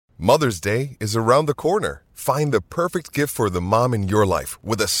Mother's Day is around the corner. Find the perfect gift for the mom in your life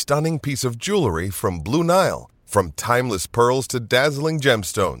with a stunning piece of jewelry from Blue Nile. From timeless pearls to dazzling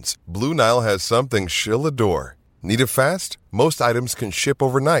gemstones, Blue Nile has something she'll adore. Need it fast? Most items can ship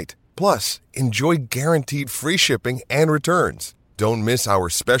overnight. Plus, enjoy guaranteed free shipping and returns. Don't miss our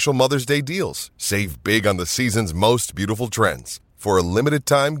special Mother's Day deals. Save big on the season's most beautiful trends. For a limited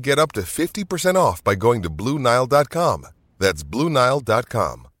time, get up to 50% off by going to BlueNile.com. That's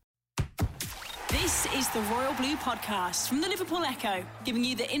BlueNile.com. This is the Royal Blue Podcast from the Liverpool Echo, giving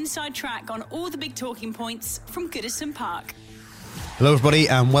you the inside track on all the big talking points from Goodison Park. Hello everybody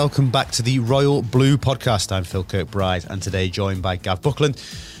and welcome back to the Royal Blue Podcast. I'm Phil Kirkbride and today joined by Gav Buckland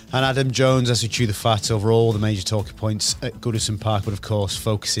and Adam Jones as we chew the fat over all the major talking points at Goodison Park, but of course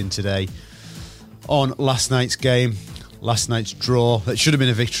focusing today on last night's game, last night's draw that should have been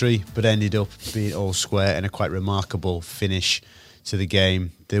a victory but ended up being all square and a quite remarkable finish to the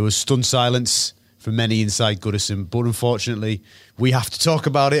game. There was stunned silence for many inside Goodison, but unfortunately we have to talk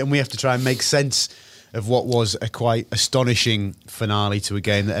about it and we have to try and make sense of what was a quite astonishing finale to a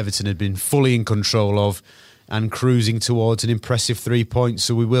game that Everton had been fully in control of and cruising towards an impressive 3 points.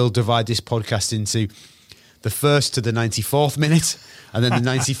 So we will divide this podcast into the first to the 94th minute and then the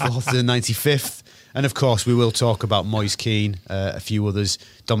 94th to the 95th. And of course we will talk about Moise Kean, a few others,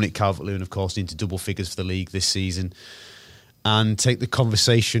 Dominic Calvert-Lewin of course into double figures for the league this season, and take the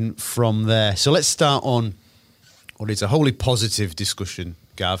conversation from there. So let's start on what is a wholly positive discussion,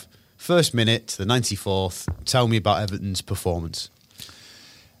 Gav. First minute to the 94th. Tell me about Everton's performance.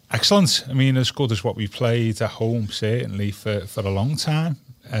 Excellent. I mean, as good as what we played at home, certainly, for a long time.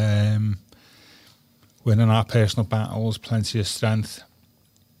 Winning our personal battles, plenty of strength.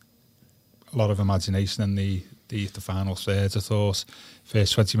 A lot of imagination in the final third, I thought.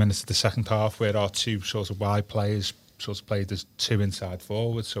 First 20 minutes of the second half, where our two sort of wide players sort of played as two inside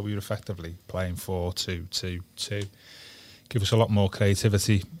forwards, so we were effectively playing 4-2-2-2. Give us a lot more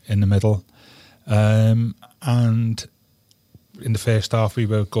creativity in the middle. And in the first half, we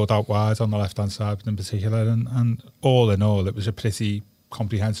were good out wide on the left-hand side in particular. And all in all, it was a pretty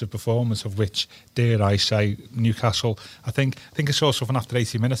comprehensive performance, of which, dare I say, Newcastle, I think I saw something after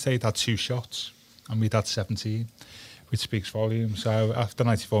 80 minutes, they'd had 2 shots and we'd had 17, which speaks volumes. So after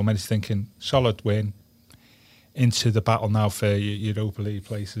 94 minutes, thinking, solid win, into the battle now for Europa League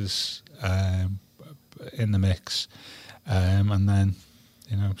places in the mix. And then,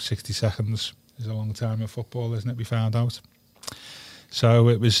 60 seconds is a long time in football, isn't it? We found out. So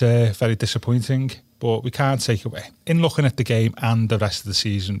it was very disappointing, but we can't take away. In looking at the game and the rest of the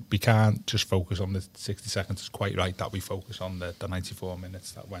season, we can't just focus on the 60 seconds. It's quite right that we focus on the 94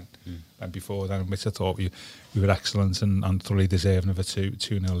 minutes that went before then, which I thought we were excellent and thoroughly deserving of a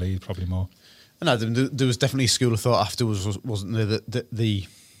 2-0 lead, probably more. And Adam, there was definitely a school of thought afterwards, wasn't there, that the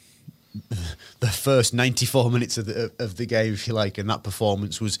first 94 minutes of the game, if you like, and that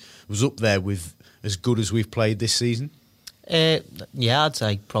performance was up there with as good as we've played this season? Yeah, I'd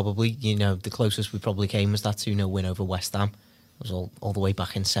say probably. The closest we probably came was that 2-0 win over West Ham. It was all the way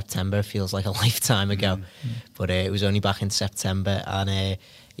back in September. It feels like a lifetime ago. But it was only back in September. And I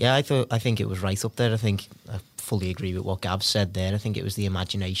think it was right up there. I think I fully agree with what Gav said there. I think it was the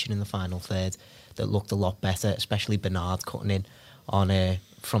imagination in the final third that looked a lot better, especially Bernard cutting in on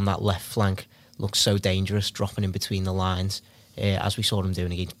from that left flank. Looked so dangerous, dropping in between the lines, as we saw him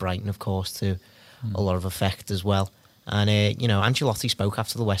doing against Brighton, of course, to a lot of effect as well. And, Ancelotti spoke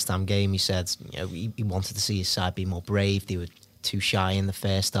after the West Ham game. He said, he wanted to see his side be more brave. They were too shy in the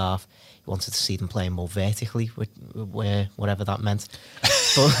first half. He wanted to see them playing more vertically, whatever that meant.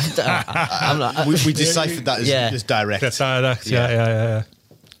 But we deciphered that as direct. That's direct, yeah.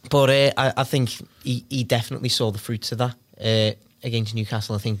 But I think he definitely saw the fruits of that against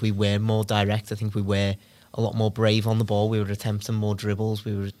Newcastle. I think we were more direct. I think we were a lot more brave on the ball. We were attempting more dribbles.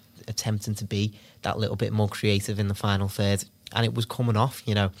 We were attempting to be that little bit more creative in the final third. And it was coming off,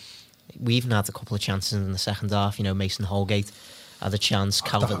 We even had a couple of chances in the second half. Mason Holgate had a chance.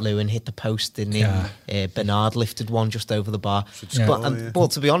 Calvert-Lewin hit the post, didn't he? Yeah. Bernard lifted one just over the bar.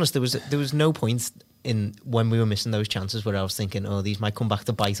 But to be honest, there was no point in when we were missing those chances where I was thinking, these might come back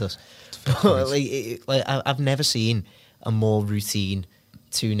to bite us. But I've never seen a more routine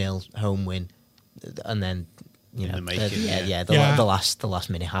 2-0 home win, and then the last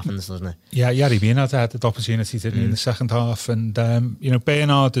minute happens, doesn't it? Yeah, Yerry Mina had the opportunity, didn't he, in the second half, and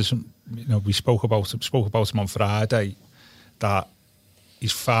Bernard is, we spoke about him on Friday, that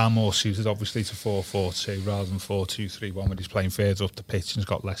he's far more suited, obviously, to 4-4-2 rather than 4-2-3-1 when he's playing further up the pitch and has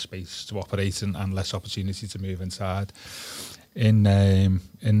got less space to operate and less opportunity to move inside. In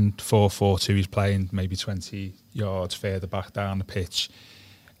 4-4-2, he's playing maybe 20 yards further back down the pitch,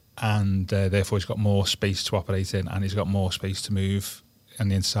 and therefore he's got more space to operate in, and he's got more space to move on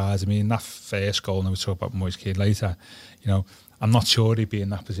the inside. I mean, that first goal, and we'll talk about Moise Kean later, I'm not sure he'd be in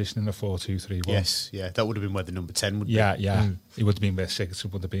that position in the 4-2-3-1. Yes, yeah, that would have been where the number 10 would be. Yeah. He would have been where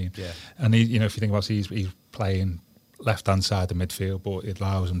Sigurdsson would have been. Yeah. And if you think about it, he's playing left-hand side of midfield, but it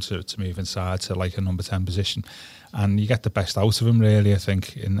allows him to move inside to like a number 10 position. And you get the best out of him, really, I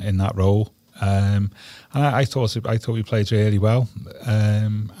think, in that role. And I thought he played really well.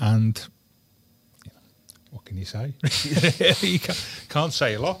 And what can you say? You can't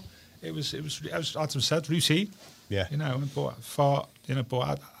say a lot. It was as Adam said, routine. Yeah. But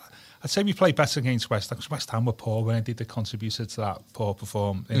I'd say we played better against West Ham, because West Ham were poor when they contributed to that poor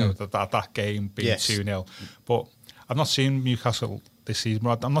performance. That game being 2-0. But I've not seen Newcastle this season.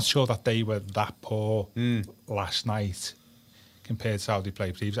 I'm not sure that they were that poor last night compared to how they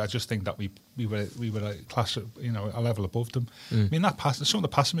played previously. I just think that we were a class, a level above them. I mean, that pass, some of the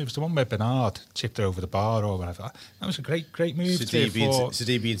passing moves, the one where Bernard chipped it over the bar or whatever, that was a great move.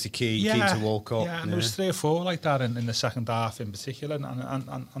 Sidibe into Key to Walcott. Yeah, and there was 3 or 4 like that in the second half in particular, and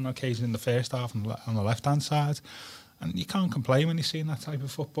on occasion in the first half on the left-hand side. And you can't complain when you're seeing that type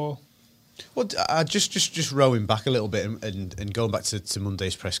of football. Well, just rowing back a little bit and going back to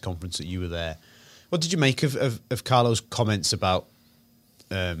Monday's press conference that you were there. What did you make of Carlo's comments about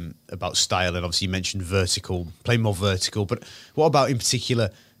style? And obviously you mentioned playing more vertical, but what about in particular?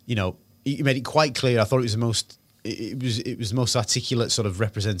 He made it quite clear. I thought it was the most articulate sort of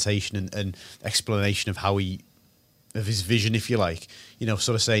representation and explanation of of his vision, if you like. Sort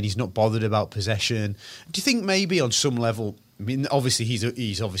of saying he's not bothered about possession. Do you think maybe on some level? I mean, obviously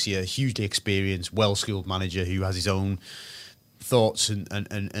he's obviously a hugely experienced, well-skilled manager who has his own thoughts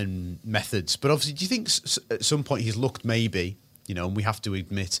and methods. But obviously, do you think at some point he's looked maybe, and we have to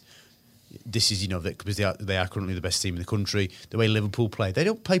admit this is, because they are currently the best team in the country, the way Liverpool play, they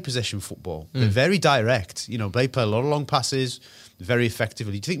don't play possession football. They're very direct. They play a lot of long passes very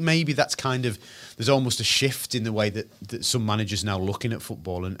effectively. Do you think maybe that's there's almost a shift in the way that some managers now looking at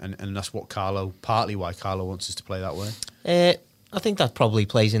football, and that's partly why Carlo wants us to play that way? I think that probably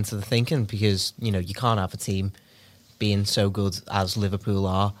plays into the thinking, because, you can't have a team being so good as Liverpool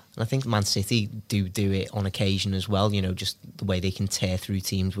are. And I think Man City do it on occasion as well, just the way they can tear through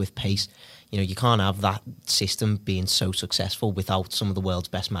teams with pace. You can't have that system being so successful without some of the world's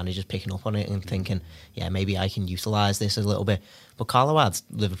best managers picking up on it and thinking, yeah, maybe I can utilise this a little bit. But Carlo had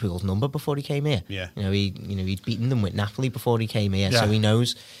Liverpool's number before he came here. Yeah. He'd beaten them with Napoli before he came here. Yeah. So he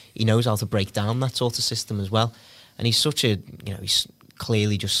knows how to break down that sort of system as well. And he's he's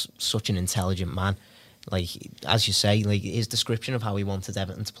clearly just such an intelligent man. Like, as you say, like, his description of how he wanted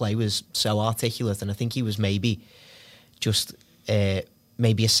Everton to play was so articulate, and I think he was maybe just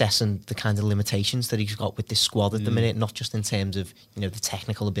assessing the kind of limitations that he's got with this squad at the minute, not just in terms of the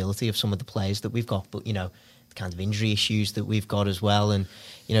technical ability of some of the players that we've got, but the kind of injury issues that we've got as well. And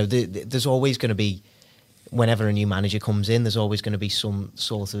there's always going to be, whenever a new manager comes in, there's always going to be some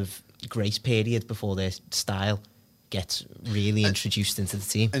sort of grace period before their style gets really introduced into the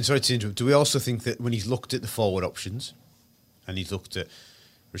team. And sorry to interrupt, do we also think that when he's looked at the forward options, and he's looked at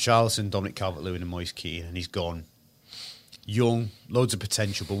Richarlison, Dominic Calvert-Lewin and Moise Kean, and he's gone, young, loads of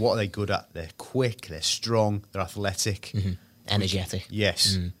potential, but what are they good at? They're quick, they're strong, they're athletic. Energetic.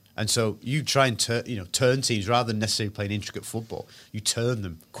 Yes. And so you try and turn teams, rather than necessarily playing intricate football, you turn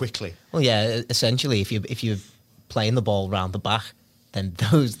them quickly. Well, yeah, essentially, if you're playing the ball round the back, then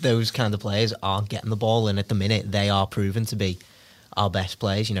those kind of players aren't getting the ball, and at the minute they are proven to be our best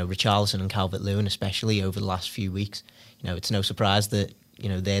players. Richarlison and Calvert-Lewin, especially over the last few weeks. It's no surprise that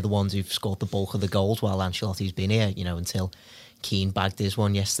they're the ones who've scored the bulk of the goals while Ancelotti's been here. Until Keane bagged his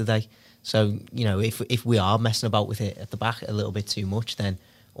one yesterday. So if we are messing about with it at the back a little bit too much, then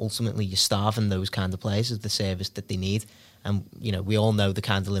ultimately you're starving those kind of players of the service that they need. And we all know the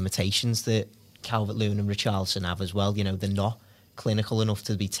kind of limitations that Calvert-Lewin and Richarlison have as well. They're not clinical enough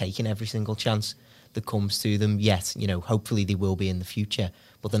to be taking every single chance that comes to them yet. Hopefully they will be in the future,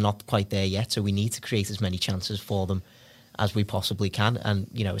 but they're not quite there yet. So we need to create as many chances for them as we possibly can. And,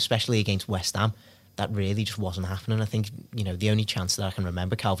 especially against West Ham, that really just wasn't happening. I think, the only chance that I can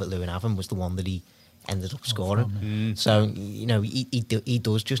remember Calvert-Lewin having was the one that he ended up scoring. So, he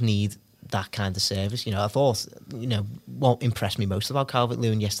does just need that kind of service. I thought, what impressed me most about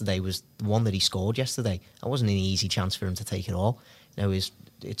Calvert-Lewin yesterday was the one that he scored yesterday. That wasn't an easy chance for him to take it all. It's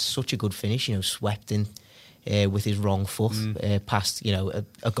such a good finish, swept in with his wrong foot past,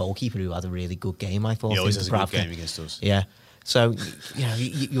 a goalkeeper who had a really good game, I thought. He always has a good game against us. Yeah. So,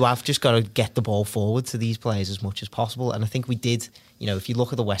 you have just got to get the ball forward to these players as much as possible. And I think we did, if you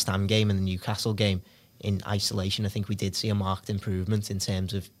look at the West Ham game and the Newcastle game, in isolation, I think we did see a marked improvement in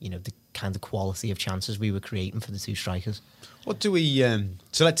terms of, you know, the kind of quality of chances we were creating for the two strikers. What do we?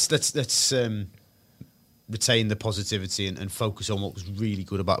 So let's retain the positivity and focus on what was really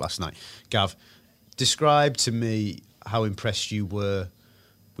good about last night. Gav, describe to me how impressed you were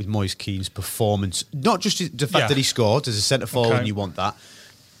with Moise Keane's performance. Not just the fact that he scored as a centre forward, and you want that,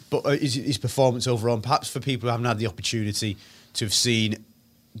 but his performance overall. Perhaps for people who haven't had the opportunity to have seen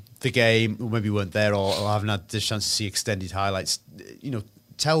the game, or maybe weren't there, or haven't had the chance to see extended highlights, you know,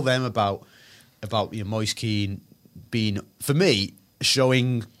 tell them about Moise Keane being, for me,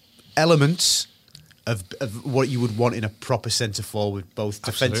 showing elements of what you would want in a proper centre forward, both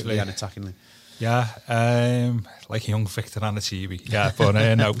defensively and attackingly. Yeah, like young Victor Anachibi. Yeah,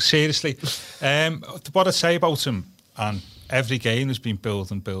 but no, seriously, what I'd say about him, and every game has been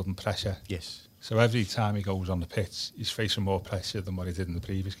building pressure. Yes. So every time he goes on the pitch, he's facing more pressure than what he did in the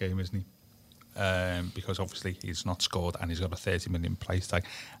previous game, isn't he? Because obviously he's not scored and he's got a 30 million price tag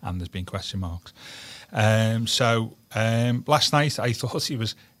and there's been question marks. So last night I thought he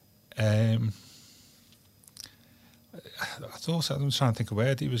was... I'm trying to think of a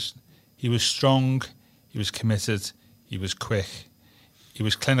word. He was strong, he was committed, he was quick, he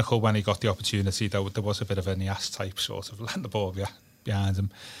was clinical when he got the opportunity. There was a bit of a Nias type sort of letting the ball behind him.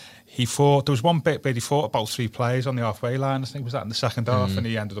 He fought. There was one bit where he fought about 3 players on the halfway line. I think was that in the second half, and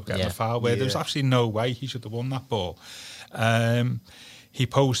he ended up getting a foul. Where there was absolutely no way he should have won that ball. He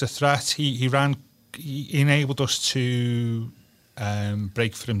posed a threat. He enabled us to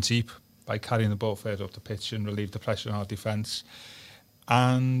break from deep by carrying the ball further up the pitch and relieve the pressure on our defence.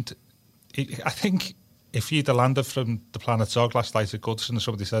 And I think if he'd have landed from the Planet Zog last night at Goodison and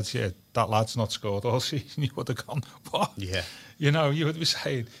somebody said, "Yeah, that lad's not scored all season," you would have gone, "What?" Yeah. You know, you would be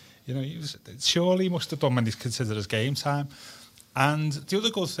saying, you know, surely he must have done when he's considered as game time. And the other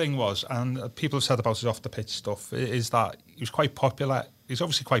good thing was, and people have said about his off the pitch stuff, is that he was quite popular. He's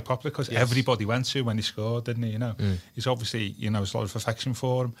obviously quite popular because everybody went to when he scored, didn't he? You know, he's obviously, you know, there's a lot of affection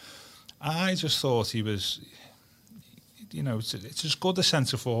for him. I just thought he was, you know, it's as good a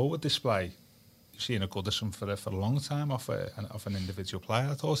centre forward display you've seen at Goodison for a long time off an individual player.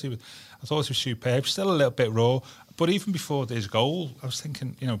 I thought he was superb. Still a little bit raw, but even before his goal, I was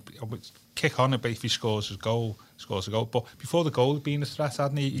thinking, you know, I would kick on it, but if he scores a goal. But before the goal, he'd been a threat,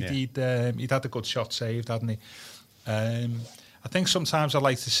 hadn't he? He'd had a good shot saved, hadn't he? I think sometimes I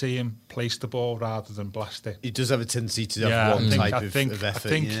like to see him place the ball rather than blast it. He does have a tendency to have one type of effort. I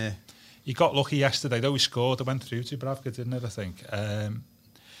think he got lucky yesterday, though he scored. It went through to Bravka, didn't it, I think?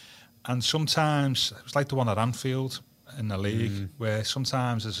 And sometimes, it was like the one at Anfield in the league, where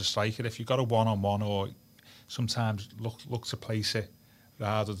sometimes as a striker, if you've got a one-on-one, or sometimes look to place it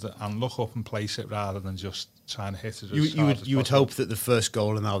and look up and place it rather than just trying to hit it. You would hope that the first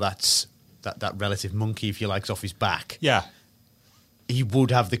goal, and now that's that relative monkey, if you like, is off his back. Yeah. He would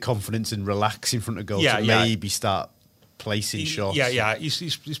have the confidence and relax in front of goal to maybe start placing shots. Yeah.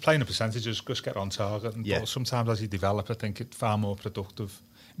 He's playing the percentages, just get on target. But sometimes as you develop, I think it's far more productive.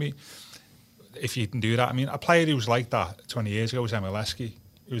 I mean, if you can do that, I mean, a player who was like that 20 years ago was Emileski.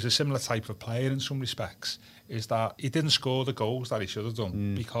 He was a similar type of player in some respects, is that he didn't score the goals that he should have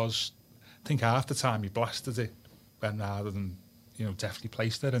done because I think half the time he blasted it rather than, you know, definitely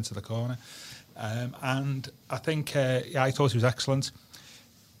placed it into the corner. And I think, I thought he was excellent.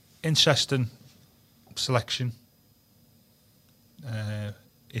 Interesting selection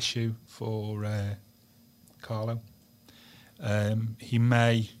issue for Carlo. He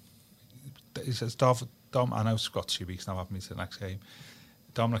may, he says, Dom, I know it's got 2 weeks now, haven't we, to the next game.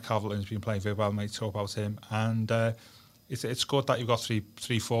 Dominic Calvert-Lewin's been playing very well, mate, talk about him. And it's good that you've got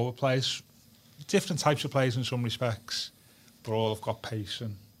three forward players, different types of players in some respects, but all have got pace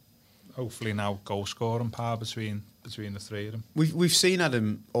and hopefully now goal scoring power between the 3 of them. We've seen,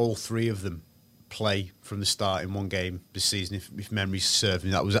 Adam, all 3 of them play from the start in one game this season, if memory's serving.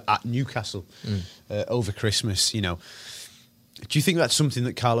 That was at Newcastle over Christmas, you know. Do you think that's something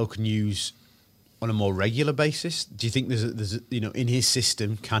that Carlo can use on a more regular basis? Do you think there's a you know, in his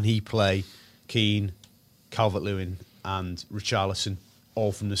system, can he play Keane, Calvert-Lewin and Richarlison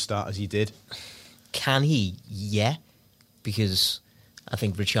all from the start as he did? Can he? Yeah, because I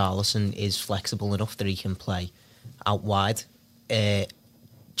think Richarlison is flexible enough that he can play out wide.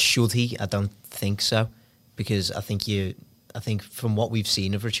 Should he? I don't think so, because I think from what we've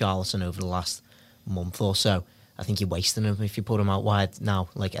seen of Richarlison over the last month or so, I think you're wasting him if you put him out wide now.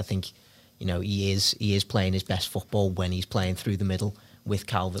 Like, I think, you know, he is playing his best football when he's playing through the middle with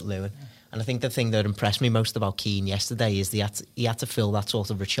Calvert-Lewin. And I think the thing that impressed me most about Keane yesterday is he had to fill that sort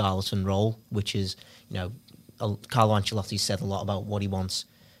of Richarlison role, which is, you know, Carlo Ancelotti said a lot about what he wants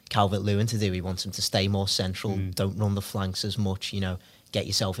Calvert-Lewin to do. He wants him to stay more central, don't run the flanks as much, get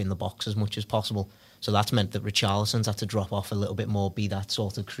yourself in the box as much as possible. So that's meant that Richarlison's had to drop off a little bit more, be that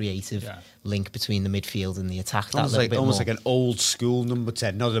sort of creative link between the midfield and the attack. Almost like an old school number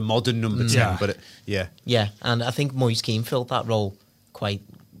 10, not a modern number 10, but Yeah, and I think Moise Kean filled that role quite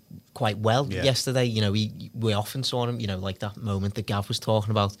well yesterday. We often saw him, like that moment that Gav was talking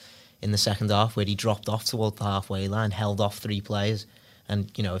about in the second half where he dropped off towards the halfway line, held off 3 players,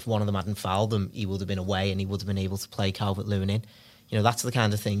 and if one of them hadn't fouled him, he would have been away and he would have been able to play Calvert-Lewin in. That's the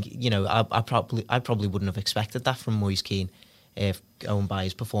kind of thing. I probably wouldn't have expected that from Moise Kean, if going by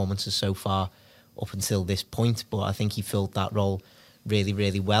his performances so far up until this point. But I think he filled that role really,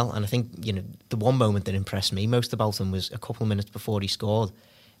 really well. And I think the one moment that impressed me most about him was a couple of minutes before he scored.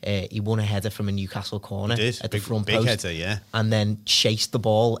 He won a header from a Newcastle corner at the front post, header, and then chased the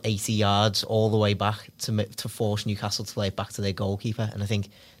ball 80 yards all the way back to force Newcastle to play it back to their goalkeeper. And I think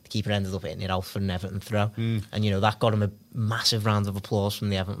the keeper ended up hitting it out for an Everton throw, and that got him a massive round of applause from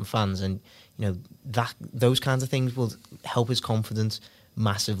the Everton fans. And those kinds of things will help his confidence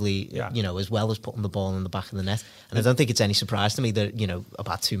massively, as well as putting the ball in the back of the net. And I don't think it's any surprise to me that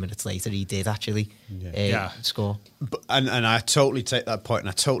about 2 minutes later he did actually score. And I totally take that point, and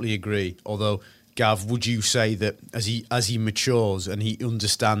I totally agree. Although, Gav, would you say that as he matures and he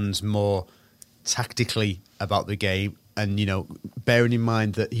understands more tactically about the game, and bearing in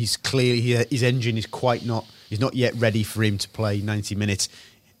mind that he's clearly his engine is he's not yet ready for him to play 90 minutes,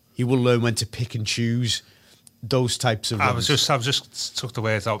 he will learn when to pick and choose those types of runs. I was just took the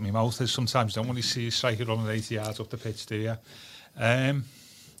words out of my mouth. Sometimes you don't want to see a striker running 80 yards up the pitch, do you?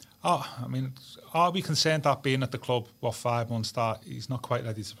 Are we concerned that being at the club, 5 months, that he's not quite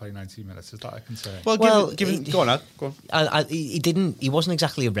ready to play 90 minutes? Is that a concern? Well, go on. He wasn't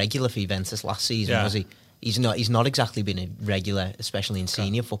exactly a regular for Juventus last season, was he? He's not exactly been a regular, especially in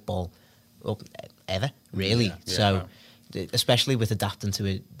senior football, ever, really. So, especially with adapting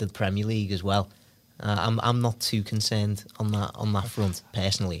to the Premier League as well. I'm not too concerned on that front,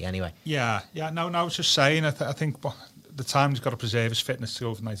 personally, anyway. No, I was just saying, I think the time he's got to preserve his fitness to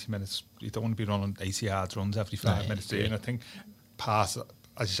go for 90 minutes. You don't want to be running 80 yards runs every 5 minutes, do you? And I think part,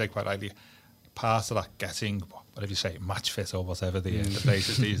 as you say quite rightly, part of that getting, whatever you say, match fit or whatever the phrase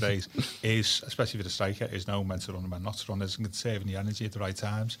is these days, is, especially for the striker, is knowing when to run and when not to run, is conserving the energy at the right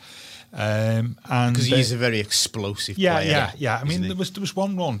times. Because he's a very explosive player. I mean, there was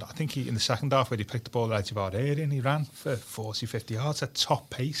one run, I think in the second half, where he picked the ball right about area and he ran for 40, 50 yards at top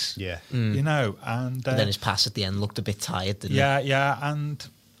pace. Yeah. And then his pass at the end looked a bit tired, didn't it? Yeah, and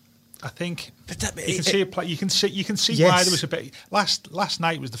I think you can see why there was a bit. Last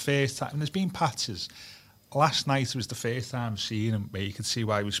night was the first time, and there's been patches. Last night was the first time seeing him where you could see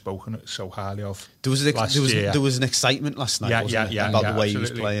why he was spoken so highly of. There was an excitement last night, about the way he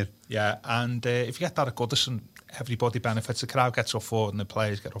was playing. Yeah, and if you get that at Goodison, everybody benefits. The crowd gets up for it, and the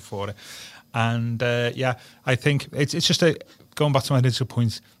players get up for it. And I think it's just going back to my original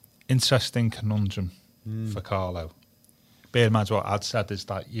point, interesting conundrum for Carlo. Bear in mind what I'd said is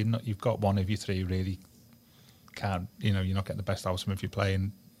that you've got one of your three really can't. You're not getting the best out of him if you're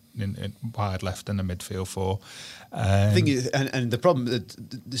playing in wide left in the midfield four. I think, and the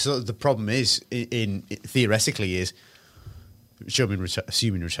problem is theoretically is, assuming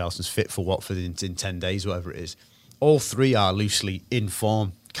Richarlison's fit for Watford in 10 days, whatever it is, all three are loosely in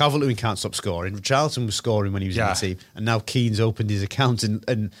form. Calvert-Lewin can't stop scoring. Richarlison was scoring when he was in the team, and now Keane's opened his account,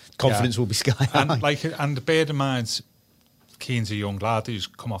 and confidence will be sky high. And bear in mind, Keane's a young lad who's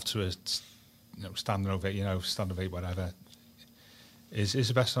come off to a standing ovation, whatever. Is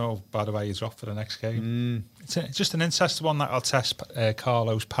the best of, by the way, he's off for the next game. It's just an interesting one that I'll test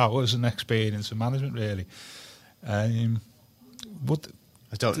Carlo's powers and experience and management, really. I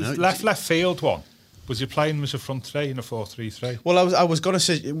don't know. Left field one. Was you playing him as a front three in a 4-3-3? Well, I was going to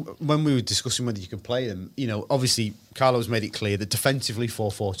say, when we were discussing whether you can play them, obviously Carlo's made it clear that defensively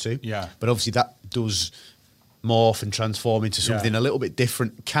 4-4-2. Yeah. But obviously that does morph and transform into something a little bit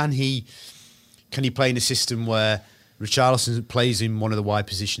different. Can he play in a system where Richarlison plays in one of the wide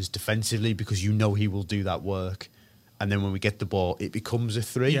positions defensively because he will do that work, and then when we get the ball, it becomes a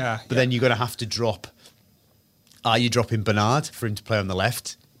three? But then you're going to have to drop. Are you dropping Bernard for him to play on the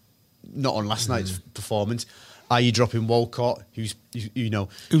left? Not on last night's performance. Are you dropping Walcott, who's a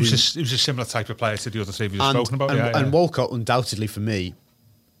similar type of player to the other three we've spoken about? And Walcott, undoubtedly for me,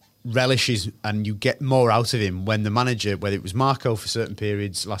 relishes, and you get more out of him when the manager, whether it was Marco for certain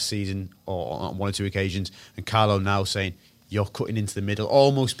periods last season or on one or two occasions, and Carlo now saying you're cutting into the middle,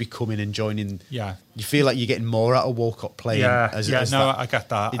 almost becoming and joining. Yeah, you feel like you're getting more out of Walcott playing. I get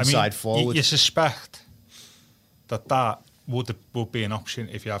that. Inside forward. You suspect that would be an option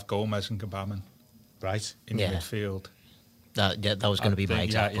if you have Gomez and Gbamin Right. in the midfield. That was going to be my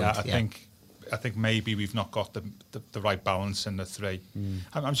exact point. I think maybe we've not got the right balance in the three.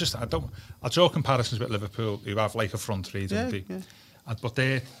 I'll draw comparisons with Liverpool, who have like a front three, don't they? Yeah. But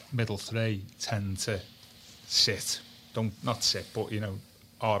their middle three tend to not sit, but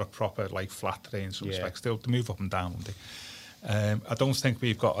are a proper like flat three in some respects. They'll move up and down, won't they? I don't think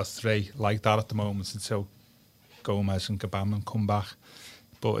we've got a three like that at the moment until Gomez and Gbamin come back.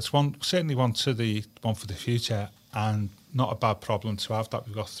 But it's certainly one for the future, and not a bad problem to have that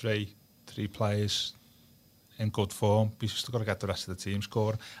we've got three players in good form. We've still got to get the rest of the team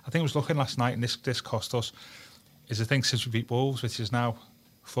scoring. I think I was looking last night, and this cost us, is I think since we beat Wolves, which is now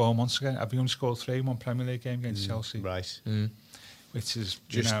 4 months ago, have we only scored 3 in one Premier League game against Chelsea? Right. Which is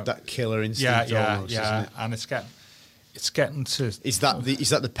just that killer instinct almost, isn't it? And it's getting to... Is that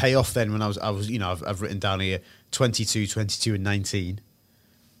the payoff then? When I've written down here 22, and 19.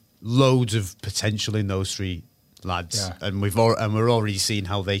 Loads of potential in those three lads, and we're already seeing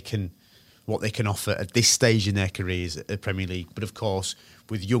what they can offer at this stage in their careers at the Premier League. But of course,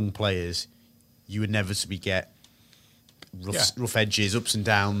 with young players, you inevitably get rough edges, ups and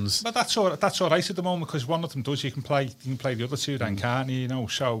downs. But that's all right at the moment, because one of them does. You can play the other two, then can't you?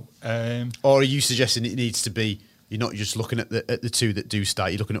 So. Or are you suggesting it needs to be? You're not just looking at the two that do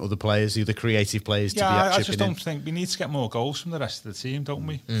start. You're looking at other players, the other creative players. I just don't think we need to get more goals from the rest of the team, don't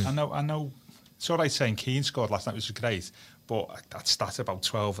we? I know. It's all right saying Keane scored last night, which was great, but that's about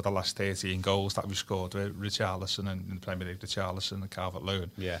 12 of the last 13 goals that we scored with Richarlison and in the Premier League, Richarlison and Calvert-Lewin.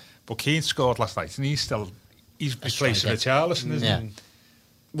 Yeah. But Keane scored last night, and he's replacing Richarlison, isn't he?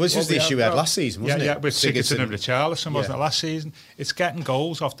 Well, this was the issue we had last season, wasn't it? Yeah, with Sigurdsson and Richarlison, wasn't it, last season? It's getting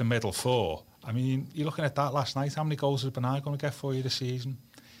goals off the middle four. I mean, you're looking at that last night. How many goals has Bernard going to get for you this season?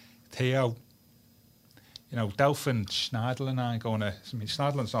 Theo, Delph and Schneiderlin aren't going to... I mean,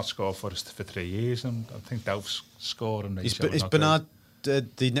 Schneiderlin's not scored for us for 3 years, and I think Delph's scoring... Is Bernard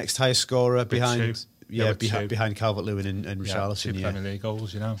the next highest scorer behind... behind Calvert-Lewin and Richarlison? 2 Premier League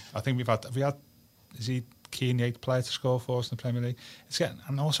goals, I think we had... Is he Keane the 8th player to score for us in the Premier League?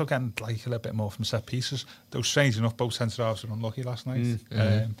 I'm also getting like a little bit more from set pieces. Though strange enough, both centre halves were unlucky last night.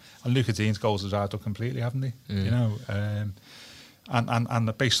 And Luca Dean's goals has dried up completely, haven't they?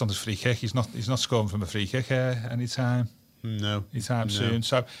 And based on his free kick, he's not scoring from a free kick anytime soon.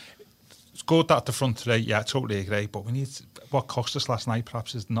 So it's good that the front three, I totally agree. But we need what cost us last night.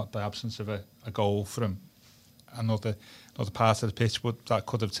 Perhaps is not the absence of a goal from another part of the pitch, but that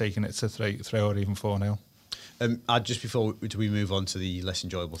could have taken it to 3 or even 4-0. Just before we move on to the less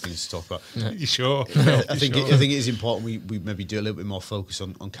enjoyable things to talk about, you sure? I think it is important we maybe do a little bit more focus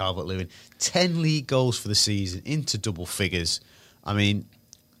on Calvert-Lewin. 10 league goals for the season, into double figures. I mean,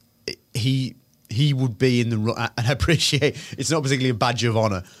 he would be in the run, and I appreciate it's not particularly a badge of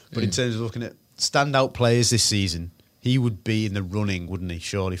honour, but in terms of looking at standout players this season, he would be in the running, wouldn't he?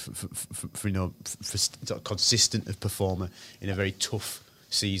 Surely for consistent of performer in a very tough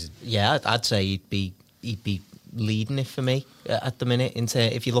season. Yeah, I'd say he'd be leading it for me at the minute.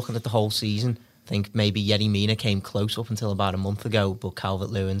 If you're looking at the whole season, I think maybe Yerry Mina came close up until about a month ago, but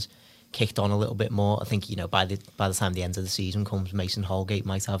Calvert-Lewin's kicked on a little bit more. I think by the time the end of the season comes, Mason Holgate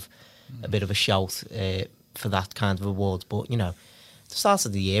might have a bit of a shout for that kind of award. But at the start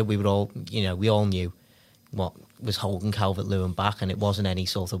of the year, we all knew what was holding Calvert-Lewin back, and it wasn't any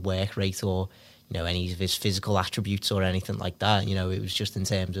sort of work rate or any of his physical attributes or anything like that. It was just in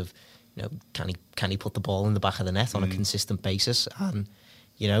terms of can he put the ball in the back of the net on a consistent basis, and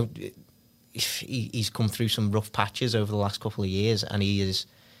he's come through some rough patches over the last couple of years, and he is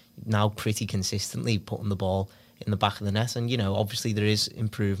now pretty consistently putting the ball in the back of the net. And obviously there is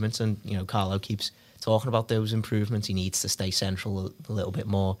improvements, and Carlo keeps talking about those improvements. He needs to stay central a little bit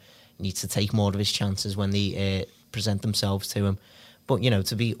more. He needs to take more of his chances when they present themselves to him. But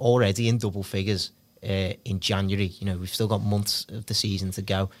to be already in double figures in January, we've still got months of the season to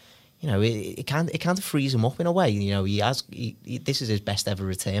go. It kind of frees him up in a way. This is his best ever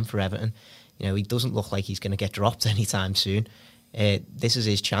return for Everton. He doesn't look like he's going to get dropped anytime soon. This is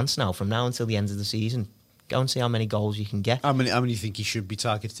his chance now. From now until the end of the season, go and see how many goals you can get. How many do you think he should be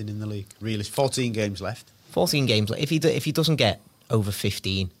targeting in the league? Really, 14 games left. 14 games left. If he doesn't get over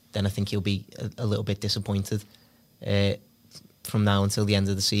 15, then I think he'll be a little bit disappointed from now until the end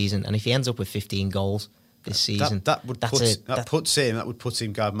of the season. And if he ends up with 15 goals this season, that would put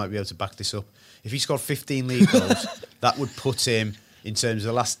him. God might be able to back this up. If he scored 15 league goals, that would put him in terms of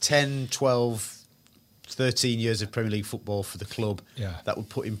the last 10, 12, 13 years of Premier League football for the club. Yeah. That would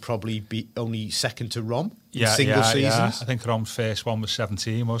put him probably be only second to Rom. Yeah, single seasons. I think Rom's first one was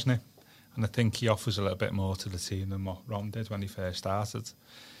 17, wasn't it? And I think he offers a little bit more to the team than what Rom did when he first started.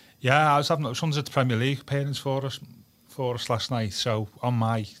 Yeah, I was at the Premier League appearance for us last night. So on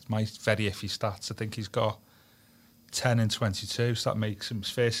my very iffy stats, I think he's got 10 in 22. So that makes him his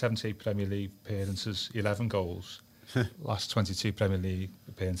first 78 Premier League appearances, 11 goals. Last 22 Premier League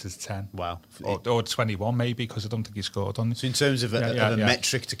appearances, 10. Wow. Or 21 maybe, because I don't think he scored on it. So in terms of a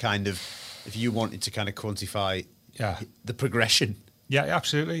metric to kind of, if you wanted to kind of quantify the progression. Yeah,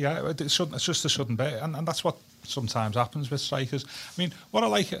 absolutely. Yeah, it's just a sudden bit, and that's what sometimes happens with strikers. I mean, what I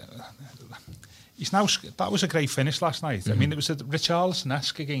like, that was a great finish last night. I mean, it was a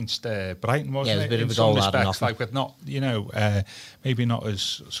Richarlison-esque against Brighton, wasn't it? Yeah, it was a bit of a in some goal respects, like with not, maybe not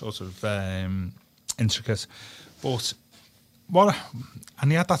as sort of intricate, but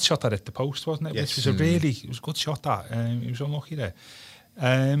and he had that shot that hit the post, wasn't it? Yes. Which was it was a good shot. That he was unlucky there.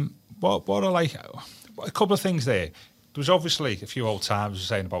 What I like, a couple of things there. There was obviously a few old times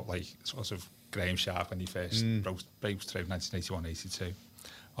saying about like sort of Graham Sharp when he first broke through 1981-82.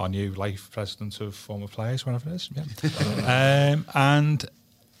 Our new life president of former players, whatever it is. Yeah. And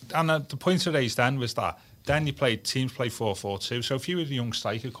the point I raised then was that then teams play 4-4-2. So if you were a young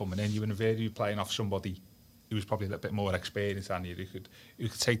striker coming in, you were invariably playing off somebody who was probably a little bit more experienced than you. Who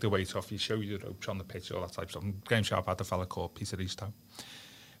could take the weight off you, show you the ropes on the pitch, all that type of stuff. And Graham Sharp had a fella called Peter Eastoe.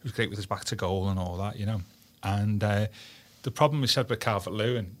 He was great with his back to goal and all that, And the problem we said with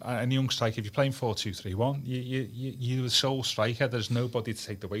Calvert-Lewin, and young striker, if you're playing 4-2-3-1, you're the sole striker. There's nobody to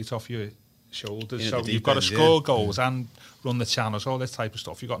take the weight off your shoulders. So you've got to score goals and run the channels, all this type of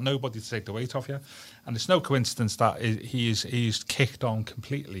stuff. You've got nobody to take the weight off you. And it's no coincidence that he's kicked on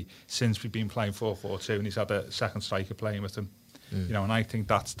completely since we've been playing 4-4-2, and he's had a second striker playing with him. And I think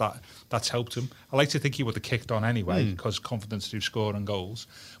that's helped him. I like to think he would have kicked on anyway because confidence through scoring goals.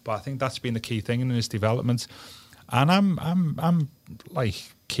 But I think that's been the key thing in his development. And I'm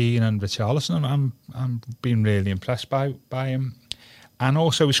like Keane and Richarlison. I'm being really impressed by him. And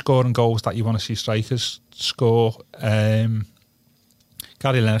also he's scoring goals that you want to see strikers score. Gary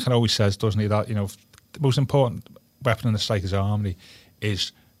Lineker always says, doesn't he, that the most important weapon in the striker's armoury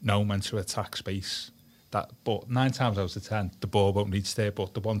is knowing when to attack space. But 9 times out of 10, the ball won't reach there.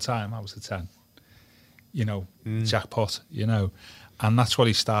 But the one time out of 10, jackpot, And that's what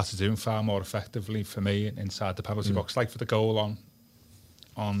he started doing far more effectively for me inside the penalty box. Like for the goal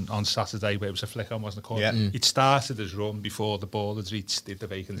on Saturday where it was a flick on, wasn't it? Yeah. It started his run before the ball had reached the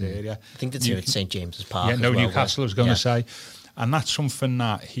vacant area. I think the two at St James's Park. Newcastle I was going to say. And that's something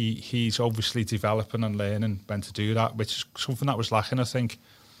that he's obviously developing and learning when to do that, which is something that was lacking, I think,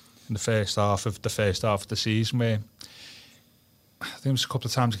 in the first half of the season, where I think it was a couple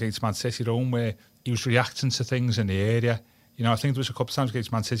of times against Man City where he was reacting to things in the area. I think there was a couple of times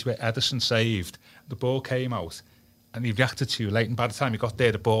against Man City where Ederson saved, the ball came out, and he reacted too late. And by the time he got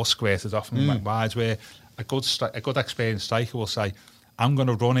there, the ball squirted off and went wide. Where a good experienced striker will say, "I'm going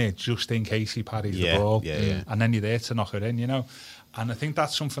to run it just in case he parries the ball," and then you're there to knock it in. And I think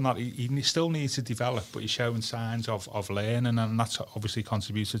that's something that he still needs to develop, but he's showing signs of learning, and that's obviously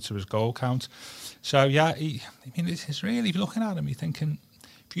contributed to his goal count. So it's really, if you're looking at him, you're thinking,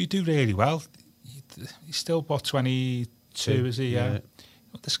 if you do really well, he's still 22, is he? Yeah.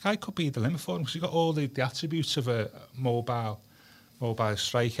 The sky could be the limit for him because he's got all the attributes of a mobile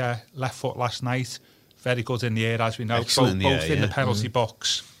striker. Left foot last night, very good in the air, as we know. Excellent, both in the penalty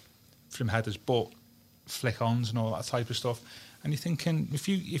box from headers, but flick-ons and all that type of stuff. And you're thinking, if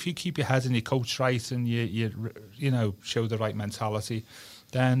you keep your head and your coach right and you show the right mentality,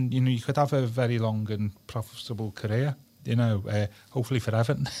 then you could have a very long and profitable career. Hopefully for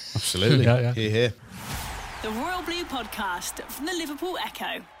Everton. Absolutely. Yeah. Here. The Royal Blue Podcast from the Liverpool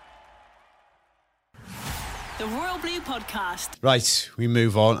Echo. The Royal Blue Podcast. Right, we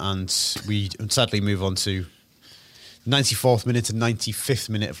move on, and we sadly move on to 94th minute and 95th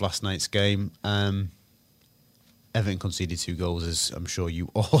minute of last night's game. Everton conceded 2 goals, as I'm sure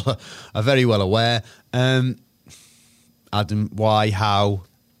you all are very well aware. Adam, why, how,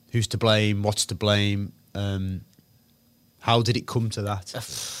 who's to blame, what's to blame? How did it come to that?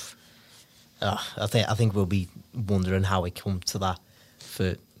 I think we'll be wondering how it come to that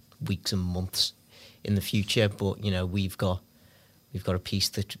for weeks and months in the future. But we've got a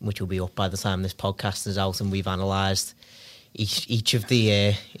piece which will be up by the time this podcast is out, and we've analysed each of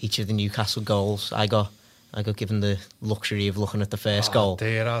the Newcastle goals. I got given the luxury of looking at the first goal.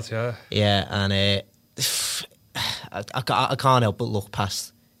 Dear as, yeah. Yeah, and I can't help but look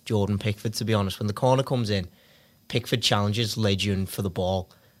past Jordan Pickford, to be honest. When the corner comes in, Pickford challenges Lejeune for the ball,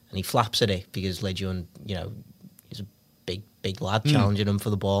 and he flaps at it because Lejeune, he's a big lad challenging him for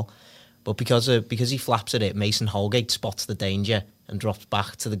the ball. But because he flaps at it, Mason Holgate spots the danger and drops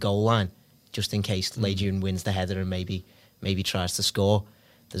back to the goal line just in case Lejeune wins the header and maybe tries to score.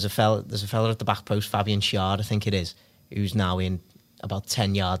 There's a fella at the back post, Fabian Schär, I think it is, who's now in about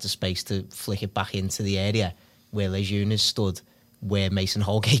 10 yards of space to flick it back into the area where Lejeune is stood, where Mason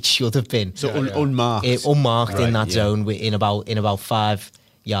Holgate should have been. So unmarked. Unmarked in that zone in about 5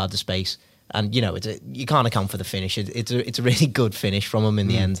 yards of space. And, you know, you can't account for the finish. It's a really good finish from him in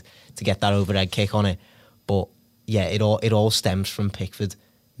the end to get that overhead kick on it. But, yeah, it all stems from Pickford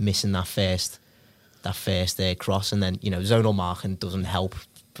missing that first cross. And then, you know, zonal marking doesn't help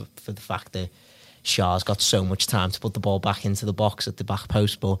for the fact that Schär's got so much time to put the ball back into the box at the back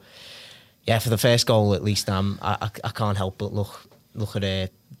post. But, yeah, for the first goal at least, I can't help but look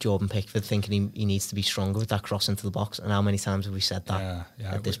at Jordan Pickford thinking he needs to be stronger with that cross into the box. And how many times have we said that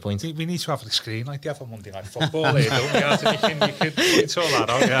at this point? We need to have the screen like they have on Monday Night Football here, don't we? You could it's all that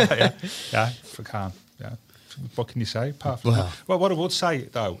out, yeah. If we can, yeah. What can you say apart from that? Well, what I would say,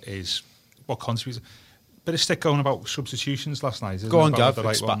 though, is what contributes. Bit of stick going about substitutions last night. Go on, Gav,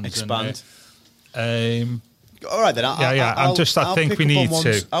 expand. All right, then. I think we need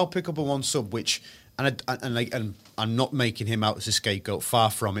to. I'll pick up on one sub, which, and I'm not making him out as a scapegoat,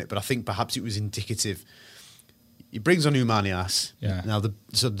 far from it, but I think perhaps it was indicative. He brings on Oumar Niasse. Yeah. Now, the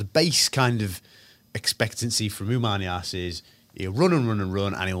base kind of expectancy from Oumar Niasse is he'll run,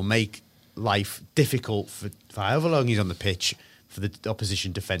 and he'll make life difficult for however long he's on the pitch for the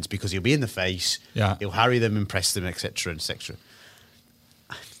opposition defence, because he'll be in the face, he'll harry them and press them, etc., etc.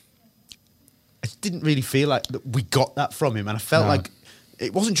 I didn't really feel like that we got that from him, and I felt like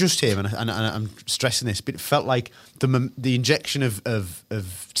it wasn't just him, and I'm stressing this, but it felt like the injection of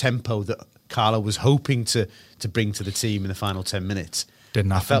tempo that Carlo was hoping to bring to the team in the final 10 minutes.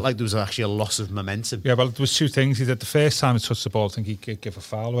 Didn't happen. I felt like there was actually a loss of momentum. Yeah, well, there was two things. He did the first time he touched the ball, I think he could give a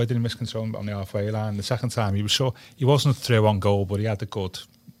foul away, didn't he miss control on the halfway line. The second time, he wasn't through on goal, but he had the good.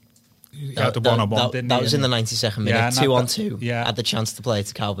 He had the one-on-one, didn't he? That was in the 92nd minute, 2-on-2. Yeah, had the chance to play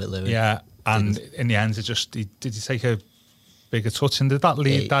to Calvert-Lewin. Yeah, and in the end, did he take a bigger touch, and did that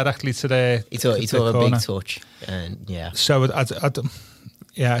lead directly to the? He took a big touch, and So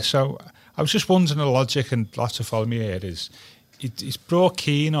so I was just wondering the logic, and lots to follow me here is. He's brought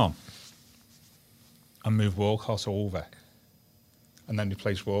Keane on and moved Walcott over, and then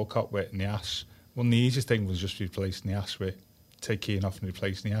replaced Walcott with Niasse. Well, the easiest thing was just replace Niasse with take Keane off and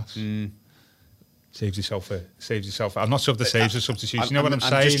replace Niasse. Saves yourself. I'm not sure if the saves a substitution. You know what I'm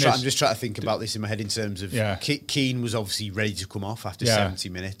saying? I'm just trying to think about this in my head in terms of Keane was obviously ready to come off after 70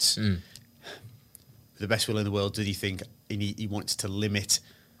 minutes. With the best will in the world, did he think he wanted to limit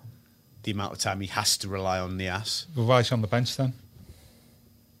the amount of time he has to rely on Niasse? Well, why is he on the bench then?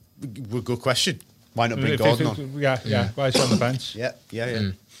 Good question. Why not bring Gordon on? Why is he on the bench? Yeah.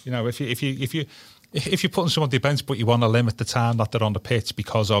 You know, if you're putting someone on the bench, but you want to limit the time that they're on the pitch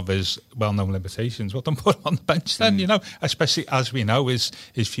because of his well-known limitations, well, then put him on the bench then. You know, especially as we know his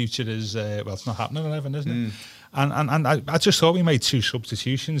future is it's not happening 11, isn't it? And I just thought we made two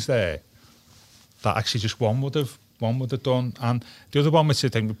substitutions there that actually just one would have done, and the other one, which I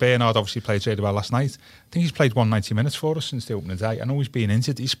think Bernard obviously played really well last night. I think he's played 190 minutes for us since the opening day. I know he's been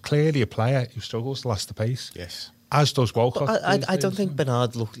injured. He's clearly a player who struggles to last the pace. Yes, as does Walcott. I don't think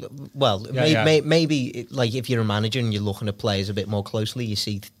Bernard looked well. Maybe like if you're a manager and you're looking at players a bit more closely, you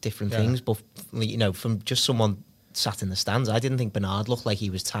see different things. But you know, from just someone sat in the stands, I didn't think Bernard looked like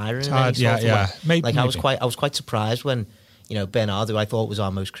he was tiring. In any sort of way. Maybe. I was quite surprised when Bernard, who I thought was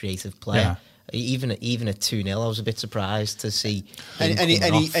our most creative player. Yeah. Even at 2-0, I was a bit surprised to see. Any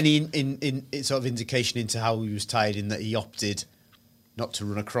sort of indication into how he was tired, in that he opted not to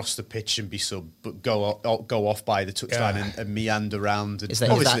run across the pitch and be sub, but go off by the touchline and meander around. And is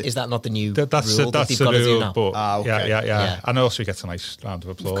that not the new rule that's that they've the got rule, to do now? But yeah. And also he gets a nice round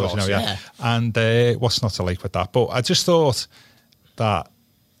of applause. Of course, And what's not to like with that? But I just thought that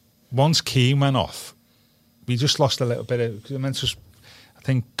once Keane went off, we just lost a little bit of. I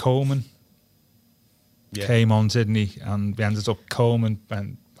think Coleman came on, didn't he? And we ended up Coleman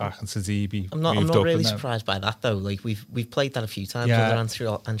went back and Sidibe. I'm not really surprised by that though. Like we've played that a few times under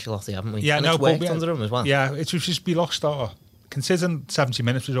Ancelotti, haven't we? Yeah, and it's worked under him as well. Yeah, it's just we lost our. Considering 70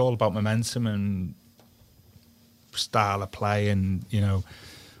 minutes was all about momentum and style of play, and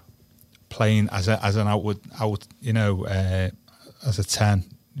playing as an outward as a 10.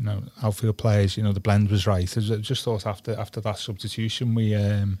 Outfield players. The blend was right. I just thought after that substitution we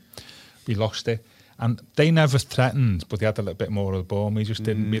lost it. And they never threatened, but they had a little bit more of the ball. We just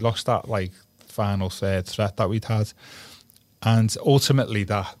didn't. We lost that final third threat that we'd had, and ultimately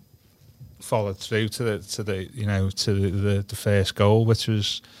that followed through to the first goal, which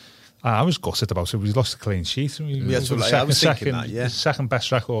was I was gutted about it. We lost a clean sheet. I was thinking that, yeah. Second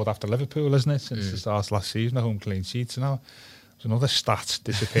best record after Liverpool, isn't it? Since the start of last season, a home clean sheet. So now there's another stat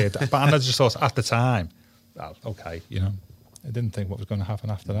disappeared. But I just thought at the time, well, okay, you know, I didn't think what was going to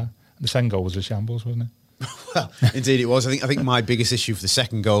happen after that. And the second goal was a shambles, wasn't it? Well, indeed it was. I think my biggest issue for the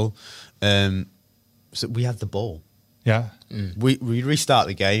second goal was that we had the ball. Yeah. We restart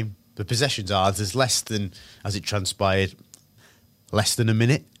the game. The possession's ours. There's less than, as it transpired, less than a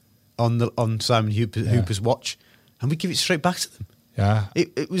minute on Simon Hooper's watch, and we give it straight back to them. Yeah.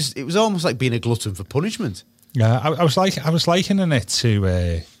 It was almost like being a glutton for punishment. Yeah, I was likening it to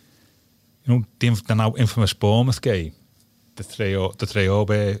you know, the now infamous Bournemouth game, the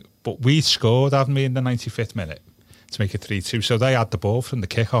 3-0, but we scored, haven't we, in the 95th minute to make it 3-2. So they had the ball from the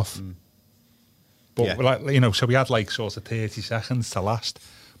kickoff. But like, you know, so we had like sort of 30 seconds to last,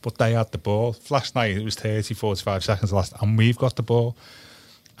 but they had the ball. Last night it was 30, 45 seconds to last, and we've got the ball.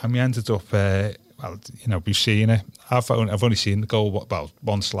 And we ended up, well, you know, we've seen it. I've only seen the goal, well,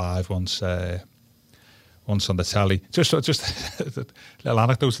 once live, once on the telly. Just a little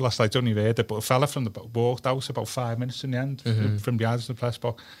anecdote last night, I don't even heard it, but a fella from walked out about 5 minutes in the end from behind the press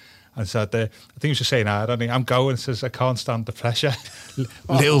box and said, I think he was just saying, I'm going, says, I can't stand the pressure.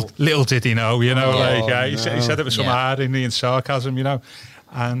 Little did he know, you know, he said it with some irony and sarcasm, you know.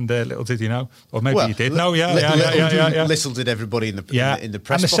 And little did he know, or maybe he did know. Little did everybody in the press and the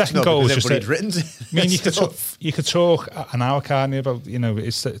box second goal was just written. I mean, you could talk an hour, can't you, about, you know,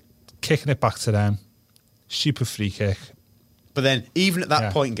 it's kicking it back to them, super free kick. But then, even at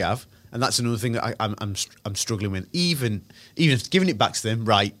that point, Gav, and that's another thing that I'm struggling with. Even if giving it back to them,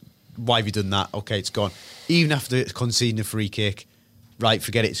 right? Why have you done that? Okay, it's gone. Even after conceding a free kick, right?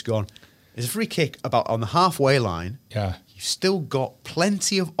 Forget it, it's gone. There's a free kick about on the halfway line. Yeah. You've still got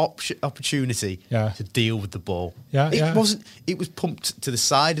plenty of opportunity to deal with the ball. It wasn't. It was pumped to the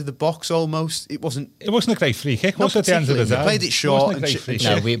side of the box almost. It wasn't a great free kick. Was it at the end of the day? They played it short.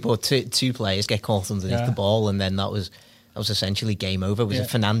 But two players get caught underneath the ball, and then that was essentially game over. Was it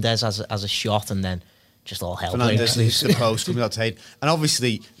Fernandez as a shot, and then just all hell breaks loose? The post coming out to Hayden, and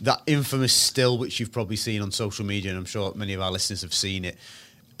obviously that infamous still, which you've probably seen on social media, and I'm sure many of our listeners have seen it.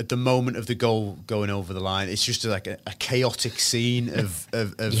 At the moment of the goal going over the line, it's just like a chaotic scene of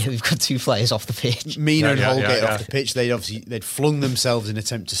we've got two players off the pitch. Mina and Holgate off the pitch. They'd flung themselves in an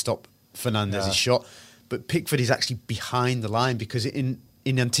attempt to stop Fernandez's shot, but Pickford is actually behind the line because in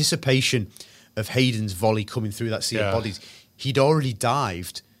anticipation of Hayden's volley coming through that sea of bodies, he'd already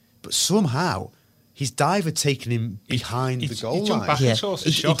dived, but somehow his dive had taken him behind the goal line.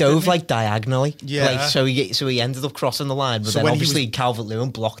 He dove like diagonally. Yeah. So he ended up crossing the line, but then obviously Calvert-Lewin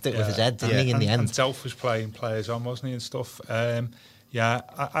blocked it with his head, didn't he, in the end? And Delph was playing players on, wasn't he, and stuff. I'm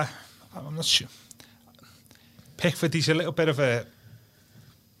not sure. Pickford, he's a little bit of a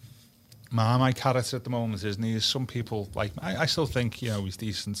Marmite character at the moment, isn't he? There's some people, like, I still think, you know, he's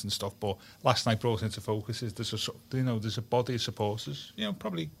decent and stuff, but last night brought into focus is there's a body of supporters, you know,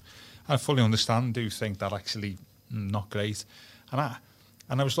 probably... I fully understand, do think that actually not great. And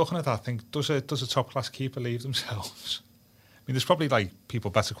I was looking at that, I think, does a top-class keeper leave themselves? I mean, there's probably, like, people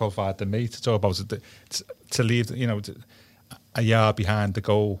better qualified than me to talk about it, to leave, you know, a yard behind the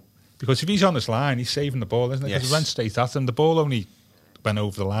goal. Because if he's on this line, he's saving the ball, isn't it? Because it went straight at him. The ball only went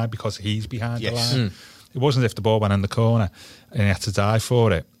over the line because he's behind the line. It wasn't as if the ball went in the corner and he had to dive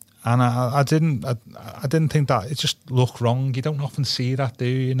for it. And I didn't think that. It just looked wrong. You don't often see that, do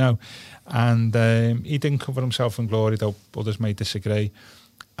you? You know? And he didn't cover himself in glory, though others may disagree.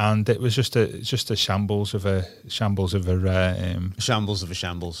 And it was just a shambles of a shambles. Shambles of a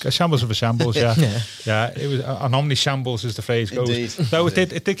shambles. A shambles of a shambles. Yeah, yeah. It was an omni shambles, as the phrase goes. Indeed. Though it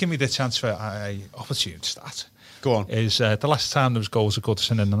did give me the chance for an opportune stat. Go on. Is the last time there was goals at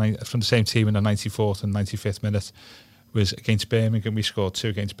Goodison from the same team in the 94th and 95th minute was against Birmingham. We scored 2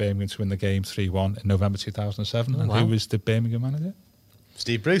 against Birmingham to win the game 3-1 in November 2007. And who was the Birmingham manager?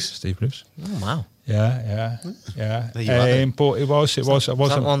 Steve Bruce. Oh, wow. Yeah. But it wasn't.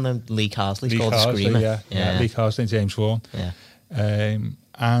 That one then Lee Carsley's called the Screamer. Yeah. Lee Carsley and James Vaughan. Yeah.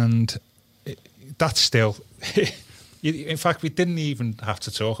 And that's still... In fact, we didn't even have to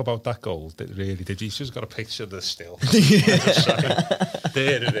talk about that goal, really, did you? You just got a picture of the still.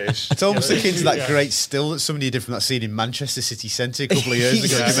 There it is. It's almost akin to that great still that somebody did from that scene in Manchester City Centre a couple of years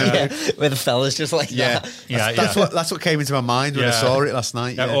ago. Where the fella's just like that. That's what came into my mind when I saw it last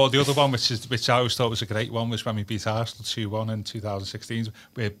night. Or the other one, which I always thought was a great one, was when we beat Arsenal 2-1 in 2016,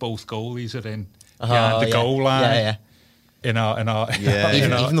 where both goalies are in behind the goal line. in our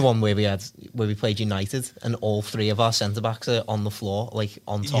Even the one where we played United and all three of our centre backs are on the floor, like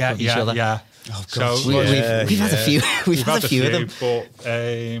on top of each other. Yeah. Oh, So we've had a few. We've had a few of them. But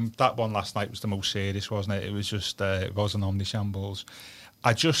that one last night was the most serious, wasn't it? It was just it was an omni-shambles.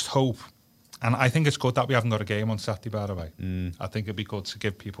 I just hope, and I think it's good that we haven't got a game on Saturday, by the way. I think it'd be good to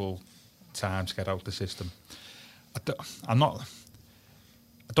give people time to get out the system. I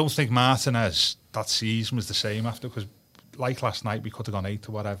don't think Martinez, that season was the same after, because like last night, we could have gone 8th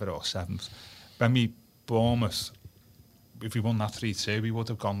or whatever, or 7th. When we Bournemouth, if we won that 3-2, we would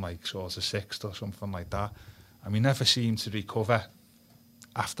have gone like sort of 6th or something like that. And we never seemed to recover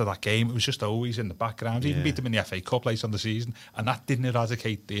after that game. It was just always in the background. Even beat them in the FA Cup later on the season, and that didn't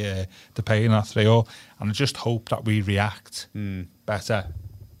eradicate the pain in that 3-0. And I just hope that we react better.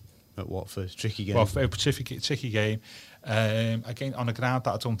 At Watford, tricky game. Well, a tricky game. Again, on a ground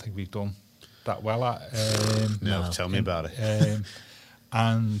that I don't think we've done that well at. No, tell me about it.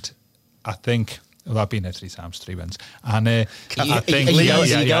 And I think, well, I've been there 3 times, 3 wins. And I think... You going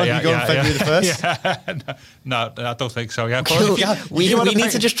February the 1st? No, I don't think so, yeah. We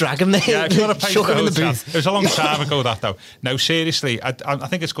need to just drag him there. Yeah, if you want to pay chuck him in the booth. It was a long time ago, that, though. No, seriously, I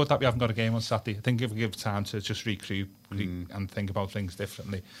think it's good that we haven't got a game on Saturday. I think if we give time to just regroup and think about things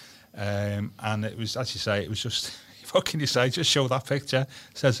differently. And it was, as you say, it was just... What can you say? Just show that picture.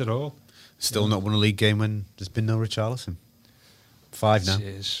 Says it all. Still not won a league game when there's been no Richarlison. 5 now.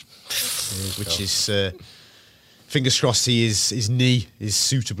 Which is fingers crossed his knee is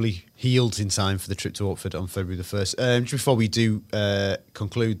suitably healed in time for the trip to Watford on February the 1st. Just before we do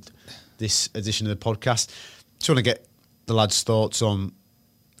conclude this edition of the podcast, just want to get the lads' thoughts on,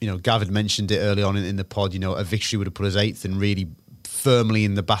 Gav had mentioned it early on in the pod, a victory would have put us 8th and really firmly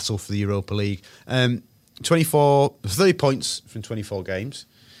in the battle for the Europa League. 30 points from 24 games.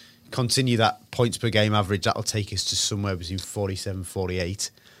 Continue that points per game average, that'll take us to somewhere between 47, 48.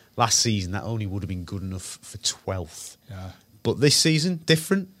 Last season, that only would have been good enough for 12th. Yeah. But this season,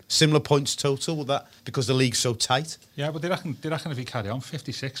 different. Similar points total with that, because the league's so tight. Yeah, but they reckon if you carry on,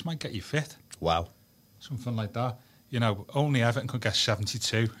 56 might get you 5th. Wow. Something like that. Only Everton could get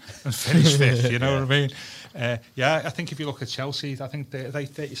 72 and finish 5th, you know what I mean? I think if you look at Chelsea, I think they're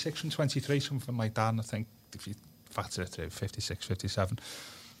 36 from 23, something like that. And I think if you factor it through, 56, 57.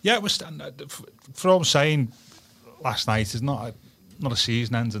 Yeah, it was, for all I'm saying, last night is not a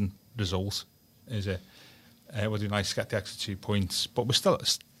season-ending result, is it? It would be nice to get the extra 2 points, but we're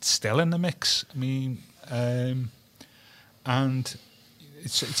still in the mix. I mean, and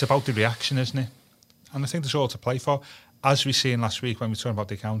it's about the reaction, isn't it? And I think there's all to play for. As we seen last week when we were talking about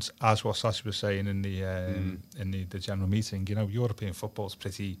the accounts, as what Sashi was saying in the general meeting, European football is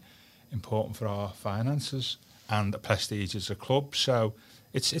pretty important for our finances and the prestige as a club. So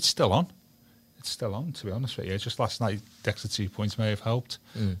it's still on. It's still on, to be honest with you. Just last night, the extra 2 points may have helped.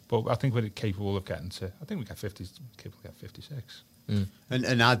 But I think we're capable of getting to, I think we get 50, capable of getting 56.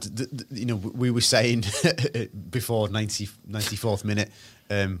 And add, we were saying before 94th minute,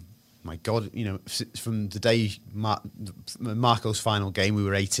 my God, from the day Marco's final game, we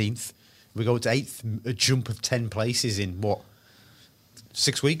were 18th. We go to 8th, a jump of 10 places in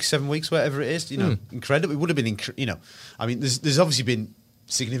 6 weeks, 7 weeks, whatever it is. Incredible. It would have been, I mean, there's obviously been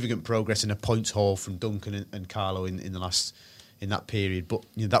significant progress in a points haul from Duncan and Carlo in that period, but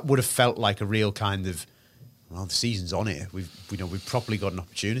that would have felt like a real kind of, well, the season's on it. We've properly got an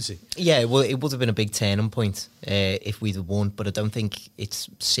opportunity. Yeah, well, it would have been a big turning point if we'd have won, but I don't think it's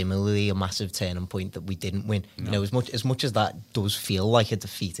similarly a massive turning point that we didn't win. No. As much as that does feel like a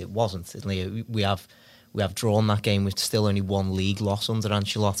defeat, it wasn't. We have drawn that game with still only 1 league loss under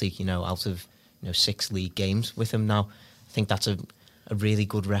Ancelotti. Out of 6 league games with him now. I think that's a really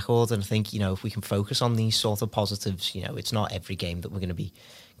good record, and I think if we can focus on these sort of positives, it's not every game that we're going to be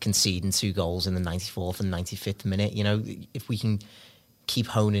conceding 2 goals in the 94th and 95th minute. If we can keep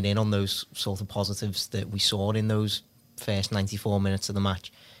honing in on those sort of positives that we saw in those first 94 minutes of the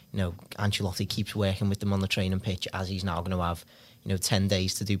match, Ancelotti keeps working with them on the training pitch, as he's now going to have 10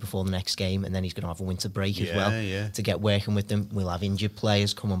 days to do before the next game, and then he's going to have a winter break as well to get working with them. We'll have injured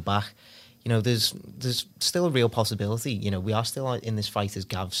players coming back. There's still a real possibility. We are still in this fight, as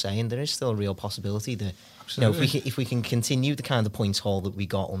Gav's saying. There is still a real possibility that if we can continue the kind of points haul that we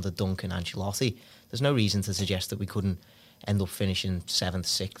got under Duncan Ancelotti, there's no reason to suggest that we couldn't end up finishing 7th,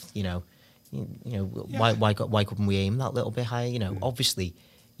 6th. Why couldn't we aim that little bit higher? Obviously,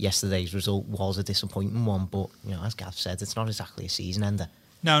 yesterday's result was a disappointing one, but as Gav said, it's not exactly a season ender.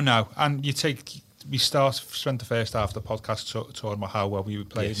 No, and we spent the first half of the podcast talking about how well we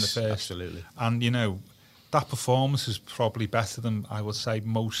played in the first. Absolutely. And, that performance is probably better than, I would say,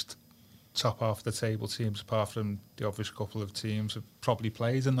 most top half of the table teams, apart from the obvious couple of teams, have probably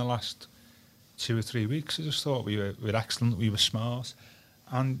played in the last 2 or 3 weeks. I just thought we were excellent, we were smart.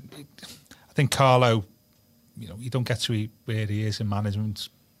 And I think Carlo, you don't get to where he is in management,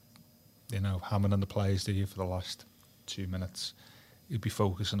 hammering the players, do you, for the last 2 minutes. You'd be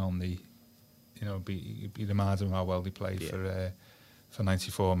focusing on be reminding them how well they played for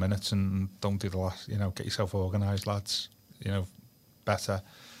 94 minutes, and don't do the last, get yourself organised, lads, better.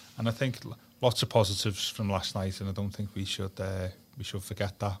 And I think lots of positives from last night, and I don't think we should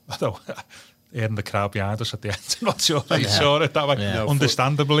forget that. Although hearing the crowd behind us at the end, I'm not sure they saw it that way. Yeah.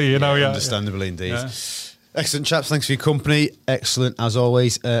 Understandably, understandably indeed. Yeah. Excellent, chaps. Thanks for your company. Excellent, as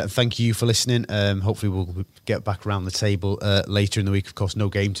always. Thank you for listening. Hopefully we'll get back around the table later in the week. Of course, no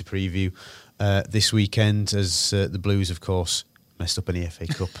game to preview this weekend, as the Blues, of course, messed up an FA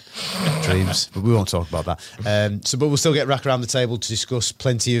Cup dreams. But we won't talk about that. But we'll still get back around the table to discuss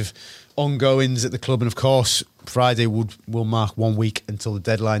plenty of ongoings at the club. And, of course, Friday will mark 1 week until the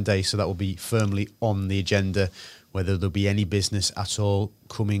deadline day, so that will be firmly on the agenda, whether there'll be any business at all,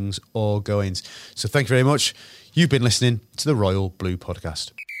 comings or goings. So thank you very much. You've been listening to the Royal Blue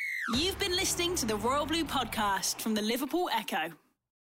Podcast. You've been listening to the Royal Blue Podcast from the Liverpool Echo.